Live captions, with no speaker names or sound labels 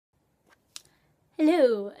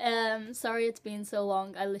Hello, sorry it's been so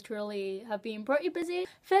long. I literally have been pretty busy.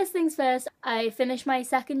 First things first, I finished my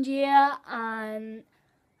second year and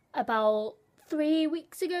about 3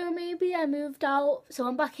 weeks ago maybe I moved out. So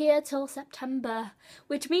I'm back here till September,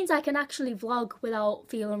 which means I can actually vlog without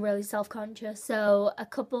feeling really self-conscious. So a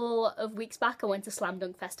couple of weeks back I went to Slam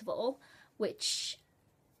Dunk Festival, which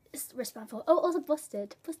is responsible. Oh, also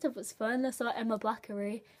Busted. Busted was fun. I saw Emma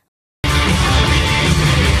Blackery.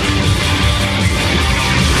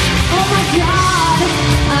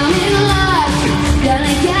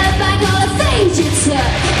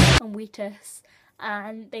 And Wheatus,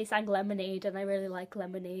 and they sang Lemonade, and I really like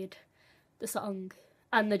Lemonade, the song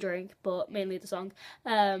and the drink, but mainly the song.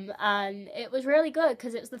 And it was really good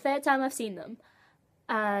because it was the third time I've seen them,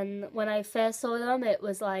 and when I first saw them it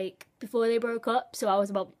was like before they broke up, so I was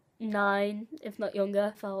about 9, if not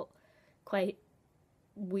younger. Felt quite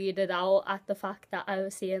weirded out at the fact that I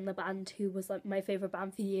was seeing the band who was like my favourite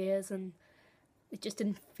band for years, and it just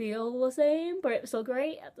didn't feel the same, but it was still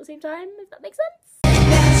great at the same time, if that makes sense.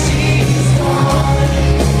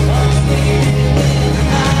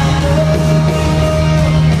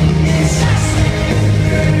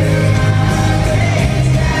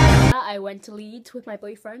 I went to Leeds with my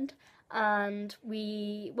boyfriend and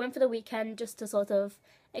we went for the weekend just to sort of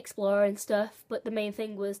explore and stuff, but the main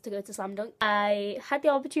thing was to go to Slam Dunk. I had the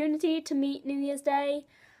opportunity to meet New Year's Day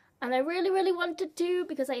and I really wanted to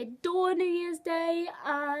because I adore New Year's Day,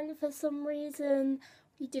 and for some reason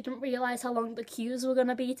we didn't realise how long the queues were going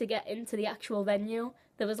to be to get into the actual venue.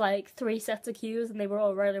 There was like 3 sets of queues and they were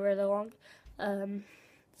all really long.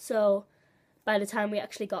 So by the time we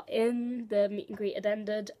actually got in, the meet and greet had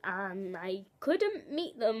ended and I couldn't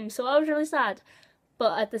meet them, so I was really sad.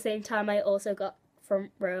 But at the same time I also got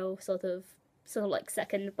front row, sort of like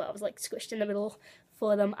second, but I was like squished in the middle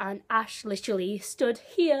for them, and Ash literally stood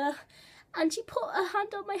here and she put her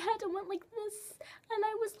hand on my head and went like this, and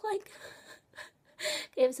I was like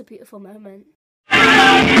it was a beautiful moment.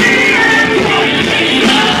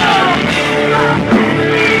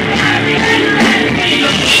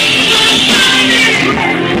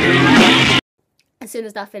 As soon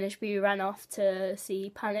as that finished we ran off to see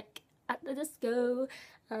Panic at the Disco,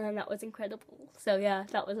 and that was incredible. So yeah,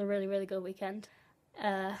 that was a really good weekend.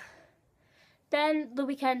 Then the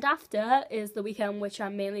weekend after is the weekend which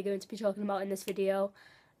I'm mainly going to be talking about in this video.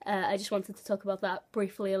 I just wanted to talk about that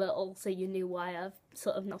briefly a little so you knew why I've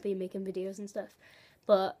sort of not been making videos and stuff.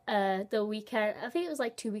 But the weekend, I think it was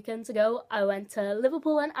like 2 weekends ago, I went to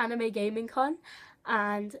Liverpool and Anime Gaming Con,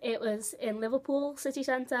 and it was in Liverpool city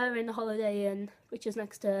centre in the Holiday Inn, which is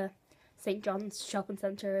next to St John's Shopping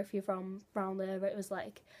Centre if you're from around there. But it was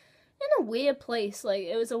like in a weird place, like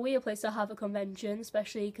it was a weird place to have a convention,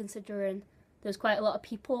 especially considering there's quite a lot of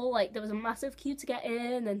people. Like there was a massive queue to get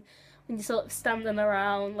in, and when you're sort of standing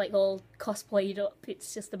around like all cosplayed up,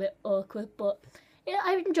 it's just a bit awkward. But yeah,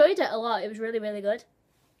 I enjoyed it a lot. It was really good.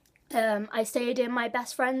 I stayed in my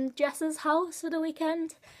best friend Jess's house for the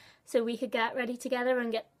weekend, so we could get ready together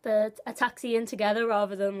and get a taxi in together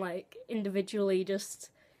rather than like individually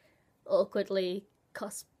just awkwardly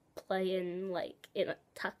cosplaying like in a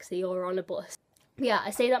taxi or on a bus. Yeah,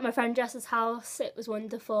 I stayed at my friend Jess's house. It was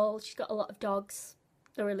wonderful. She's got a lot of dogs.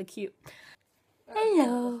 They're really cute.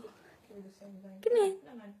 Hello. Come here.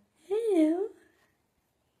 Hello.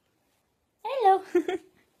 Hello.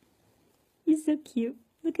 You're so cute.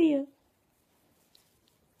 Look at you.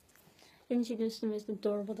 Isn't she just the most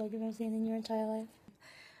adorable dog you've ever seen in your entire life?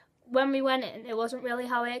 When we went in, it wasn't really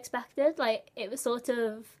how I expected. Like, it was sort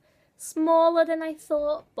of smaller than I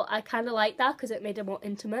thought, but I kind of liked that because it made it more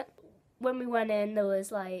intimate. When we went in, there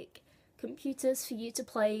was like computers for you to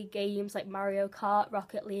play games like Mario Kart,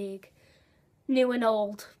 Rocket League, new and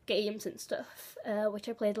old games and stuff, which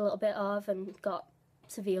I played a little bit of and got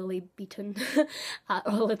severely beaten at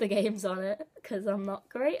all of the games on it because I'm not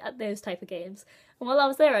great at those type of games. And while I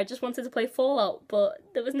was there I just wanted to play Fallout, but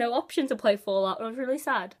there was no option to play Fallout and I was really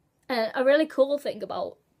sad. A really cool thing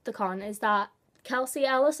about the con is that Kelsey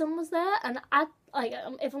Ellison was there, and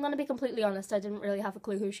if I'm going to be completely honest, I didn't really have a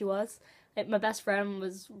clue who she was. Like, my best friend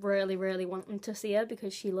was really wanting to see her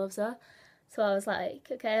because she loves her. So I was like,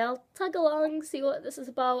 okay, I'll tag along, see what this is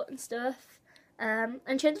about and stuff. And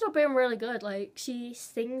she ended up being really good. Like, she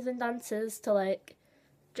sings and dances to like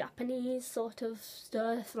Japanese sort of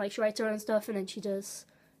stuff. Like, she writes her own stuff and then she does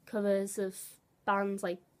covers of bands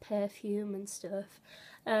like Perfume and stuff.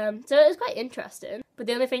 So it was quite interesting. But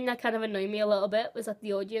the only thing that kind of annoyed me a little bit was that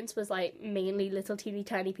the audience was like mainly little teeny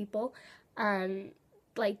tiny people, and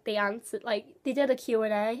like they answered, like they did a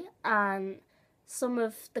Q&A, and some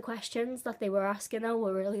of the questions that they were asking her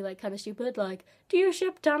were really like kind of stupid, like, do you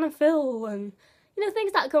ship Dan and Phil? And you know,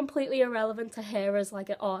 things that are completely irrelevant to her as like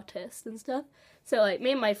an artist and stuff. So like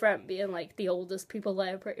me and my friend being like the oldest people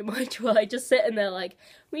there pretty much, were like just sitting there like,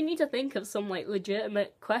 we need to think of some like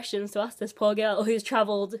legitimate questions to ask this poor girl who's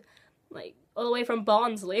travelled like all the way from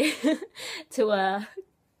Barnsley to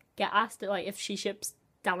get asked like if she ships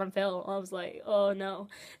Dan and Phil. I was like, oh no.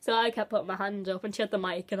 So I kept putting my hand up and she had the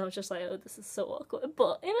mic and I was just like, oh, this is so awkward.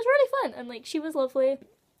 But it was really fun and like she was lovely.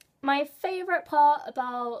 My favourite part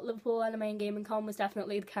about Liverpool Anime and Gaming Con was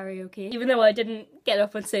definitely the karaoke. Even though I didn't get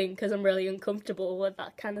up and sing because I'm really uncomfortable with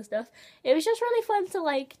that kind of stuff, it was just really fun to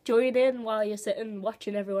like join in while you're sitting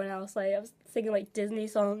watching everyone else. Like I was singing like Disney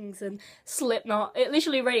songs and Slipknot. It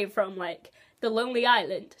literally ranged from like The Lonely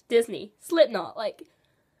Island, Disney, Slipknot, like...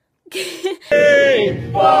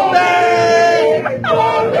 Hey, Bobby!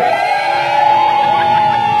 Bobby!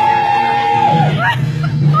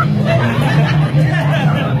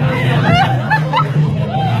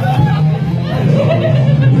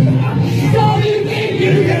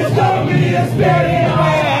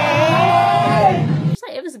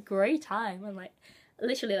 It was a great time and like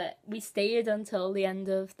literally like we stayed until the end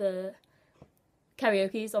of the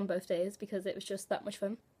karaoke's on both days because it was just that much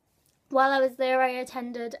fun. While I was there I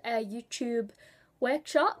attended a YouTube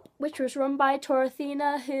workshop which was run by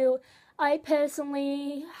Torathina, who I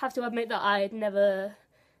personally have to admit that I'd never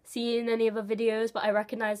seen any of her videos, but I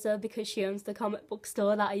recognised her because she owns the comic book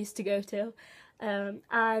store that I used to go to. And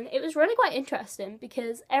it was really quite interesting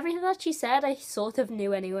because everything that she said I sort of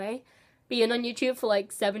knew anyway. Being on YouTube for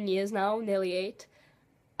like 7 years now, nearly 8,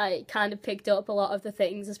 I kind of picked up a lot of the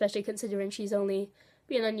things, especially considering she's only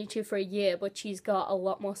been on YouTube for a year, but she's got a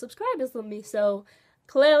lot more subscribers than me, so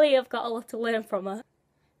clearly I've got a lot to learn from her.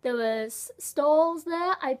 There was stalls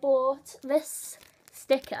there. I bought this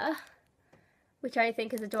sticker, which I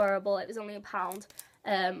think is adorable. It was only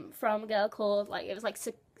 £1, from a girl called, like, it was like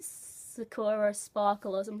Sakura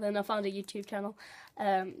Sparkle or something. I found a YouTube channel.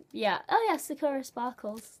 Yeah. Oh yeah, Sakura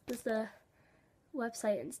Sparkles. There's the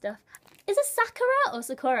website and stuff. Is it Sakura or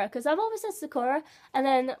Sakura? Because I've always said Sakura, and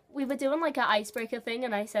then we were doing like an icebreaker thing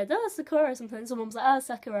and I said, oh, Sakura or something. Someone was like, oh,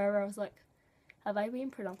 Sakura. I was like, have I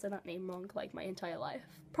been pronouncing that name wrong like my entire life?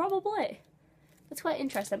 Probably. It's quite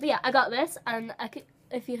interesting. But yeah, I got this, and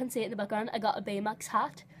if you can see it in the background, I got a Baymax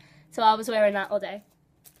hat. So I was wearing that all day.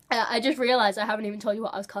 I just realised I haven't even told you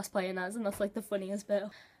what I was cosplaying as, and that's like the funniest bit.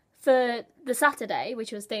 For the Saturday,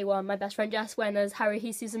 which was day one, my best friend Jess went as Haruhi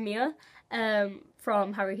Suzumiya,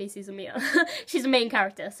 from Haruhi Suzumiya. She's the main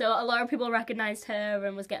character, so a lot of people recognised her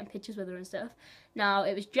and was getting pictures with her and stuff. Now,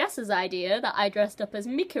 it was Jess's idea that I dressed up as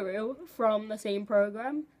Mikuru from the same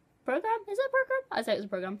program. Program? Is it a program? I say it was a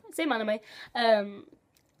program. Same anime.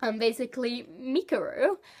 And basically,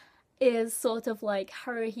 Mikuru is sort of like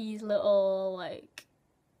Haruhi's little, like,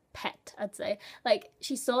 pet, I'd say. Like,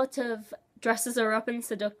 she sort of dresses her up in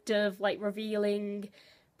seductive, like, revealing,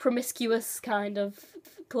 promiscuous kind of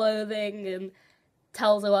clothing and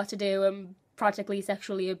tells her what to do and practically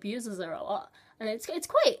sexually abuses her a lot. And it's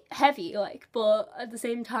quite heavy, like, but at the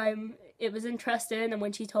same time, it was interesting. And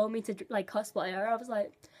when she told me to, like, cosplay her, I was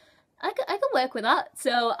like, I could work with that.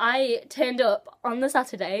 So I turned up on the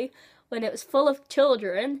Saturday when it was full of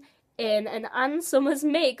children in an Ann Summers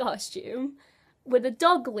May costume with a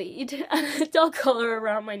dog lead and a dog collar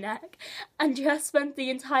around my neck, and just spent the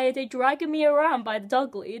entire day dragging me around by the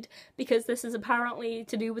dog lead because this is apparently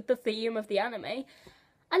to do with the theme of the anime.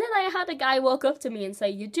 And then I had a guy walk up to me and say,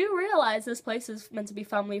 you do realise this place is meant to be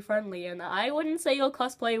family friendly, and I wouldn't say your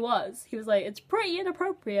cosplay was. He was like, it's pretty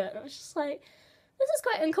inappropriate. And I was just like, this is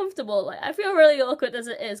quite uncomfortable. Like, I feel really awkward as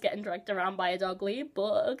it is getting dragged around by a dog lead,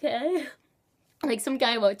 but okay. Like, some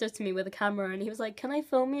guy walked up to me with a camera and he was like, can I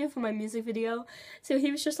film you for my music video? So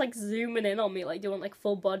he was just like zooming in on me, like doing like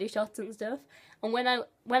full body shots and stuff. And when I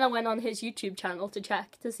went on his YouTube channel to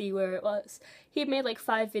check to see where it was, he'd made like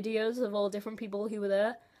 5 videos of all different people who were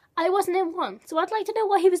there. I wasn't in one, so I'd like to know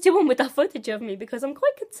what he was doing with that footage of me because I'm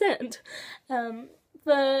quite concerned.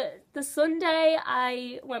 For the Sunday,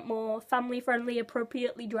 I went more family-friendly,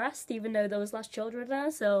 appropriately dressed, even though there was less children there,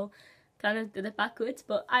 so kind of did it backwards.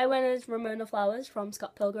 But I went as Ramona Flowers from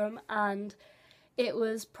Scott Pilgrim, and it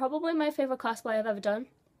was probably my favourite cosplay I've ever done.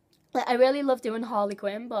 Like, I really love doing Harley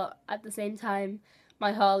Quinn, but at the same time,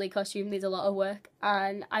 my Harley costume needs a lot of work,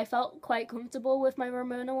 and I felt quite comfortable with my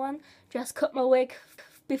Ramona one. Just cut my wig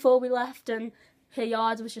before we left, and her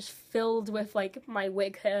yard was just filled with, like, my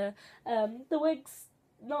wig hair. The wig's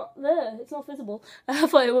not there, it's not visible. I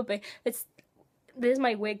thought it would be. There's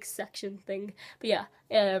my wig section thing. But yeah,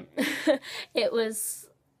 it was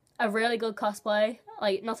a really good cosplay.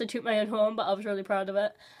 Like, not to toot my own horn, but I was really proud of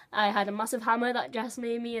it. I had a massive hammer that Jess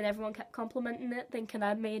made me, and everyone kept complimenting it, thinking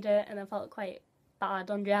I'd made it, and I felt quite bad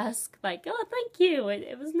undress. Like, oh, thank you.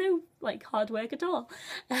 It was no, like, hard work at all.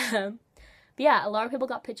 But yeah, a lot of people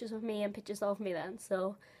got pictures of me and pictures of me then,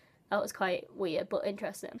 so that was quite weird but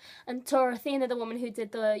interesting. And Torathina, the woman who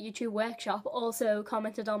did the YouTube workshop, also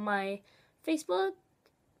commented on my Facebook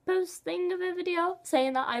posting of a video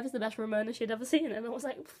saying that I was the best Ramona she'd ever seen, and I was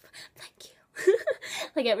like, thank you.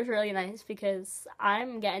 Like, it was really nice because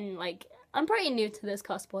I'm pretty new to this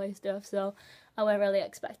cosplay stuff, so I wasn't really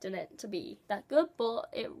expecting it to be that good, but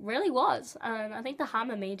it really was, and I think the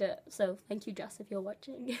hammer made it, so thank you, Jess, if you're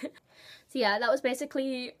watching. So yeah, that was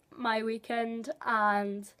basically my weekend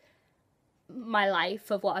and my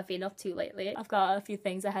life of what I've been up to lately. I've got a few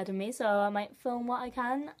things ahead of me, so I might film what I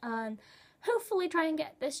can and hopefully try and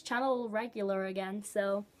get this channel regular again,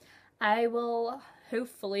 so I will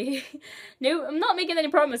hopefully, no, I'm not making any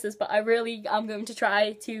promises, but I really am going to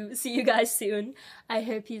try to see you guys soon. I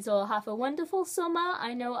hope you all have a wonderful summer.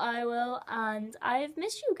 I know I will, and I've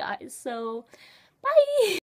missed you guys, so bye!